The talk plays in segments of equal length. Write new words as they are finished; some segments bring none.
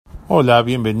Hola,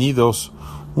 bienvenidos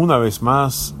una vez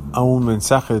más a un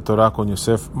mensaje de Torah con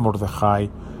Yosef Mordejai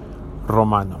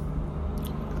Romano.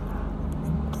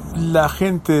 La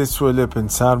gente suele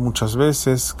pensar muchas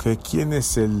veces que quién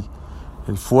es el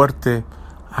fuerte,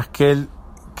 aquel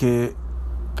que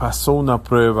pasó una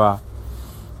prueba,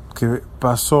 que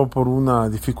pasó por una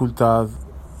dificultad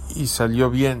y salió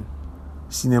bien.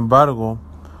 Sin embargo,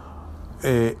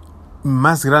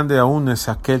 más grande aún es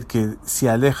aquel que se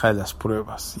aleja de las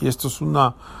pruebas. Y esto es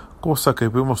una cosa que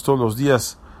vemos todos los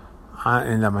días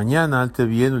en la mañana. Alte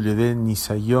bien ulede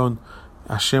nisayón.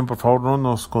 Hashem, por favor, no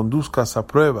nos conduzcas a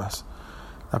pruebas.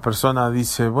 La persona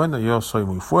dice, bueno, yo soy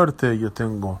muy fuerte, yo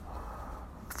tengo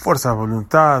fuerza de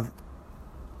voluntad.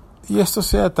 Y esto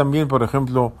sea también, por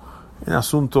ejemplo, en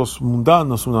asuntos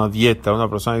mundanos, una dieta. Una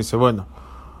persona dice, bueno,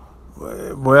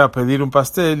 voy a pedir un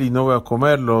pastel y no voy a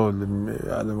comerlo.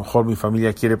 A lo mejor mi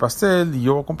familia quiere pastel y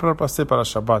yo voy a comprar pastel para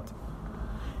Shabbat.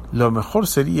 Lo mejor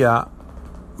sería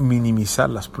minimizar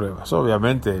las pruebas.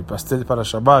 Obviamente, el pastel para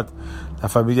Shabbat la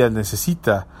familia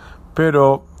necesita,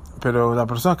 pero la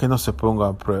persona que no se ponga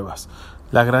a pruebas.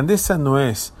 La grandeza no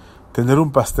es tener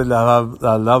un pastel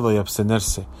al lado y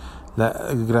abstenerse. La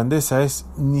grandeza es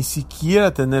ni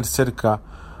siquiera tener cerca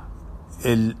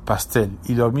el pastel.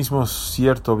 Y lo mismo es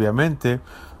cierto, obviamente,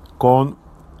 con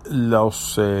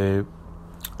las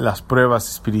pruebas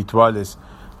espirituales,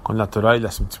 con la Torah y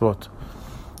las mitzvot.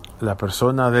 La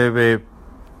persona debe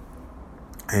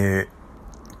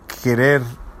querer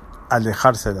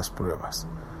alejarse de las pruebas.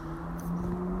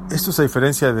 Esto es a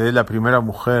diferencia de la primera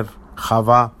mujer,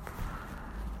 Javá,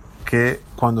 que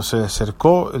cuando se le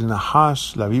acercó el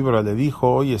Nahash, la víbora, le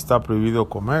dijo, hoy está prohibido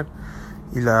comer.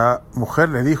 Y la mujer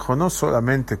le dijo, no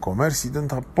solamente comer, sino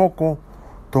tampoco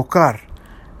tocar.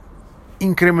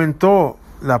 Incrementó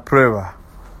la prueba.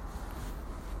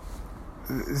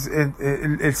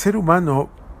 El ser humano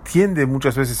tiende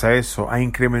muchas veces a eso, a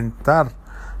incrementar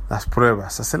las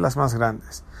pruebas, a hacerlas más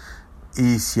grandes.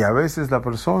 Y si a veces la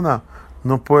persona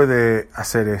no puede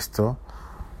hacer esto,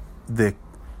 de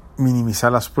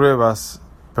minimizar las pruebas,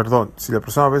 si la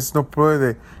persona a veces no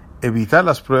puede evitar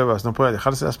las pruebas, no puede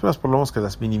alejarse de las pruebas, por lo menos que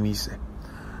las minimice.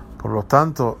 Por lo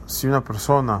tanto, si una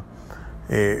persona,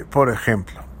 por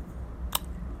ejemplo,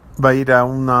 va a ir a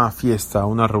una fiesta, a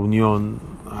una reunión,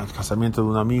 al casamiento de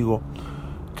un amigo,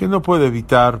 que no puede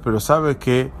evitar, pero sabe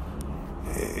que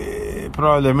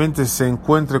probablemente se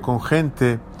encuentre con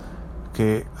gente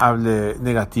que hable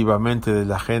negativamente de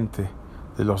la gente,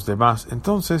 de los demás.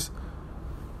 Entonces,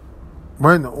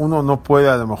 bueno, uno no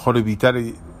puede a lo mejor evitar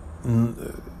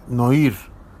no ir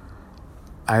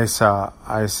a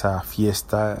esa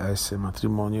fiesta, a ese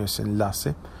matrimonio, ese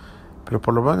enlace, pero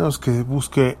por lo menos que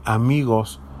busque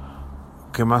amigos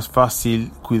que más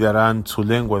fácil cuidarán su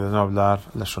lengua de no hablar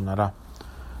la shonará.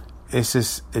 Ese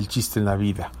es el chiste en la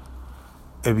vida,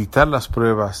 evitar las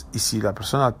pruebas. Y si la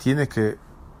persona tiene que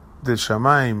del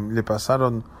Shamaim le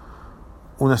pasaron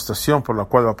una situación por la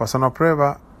cual va a pasar una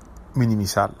prueba,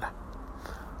 minimizarla,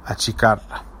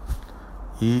 achicarla.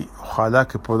 Y ojalá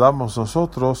que podamos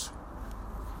nosotros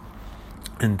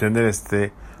entender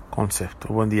este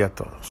concepto. Buen día a todos.